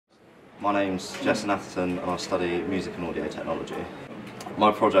My name's Jesson Atherton and I study music and audio technology.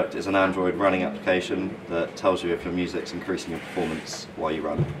 My project is an Android running application that tells you if your music's increasing your performance while you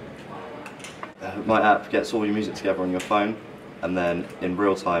run. My app gets all your music together on your phone, and then in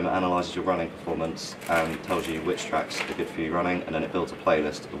real time it analyses your running performance and tells you which tracks are good for you running, and then it builds a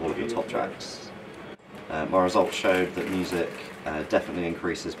playlist of all of your top tracks. My results showed that music definitely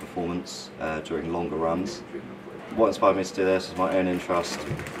increases performance during longer runs. What inspired me to do this was my own interest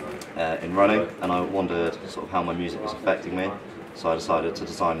in running, and I wondered sort of how my music was affecting me, so I decided to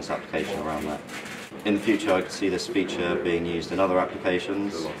design this application around that. In the future I could see this feature being used in other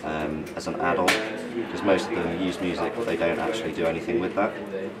applications as an add-on, because most of them use music but they don't actually do anything with that.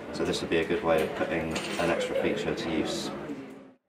 So this would be a good way of putting an extra feature to use.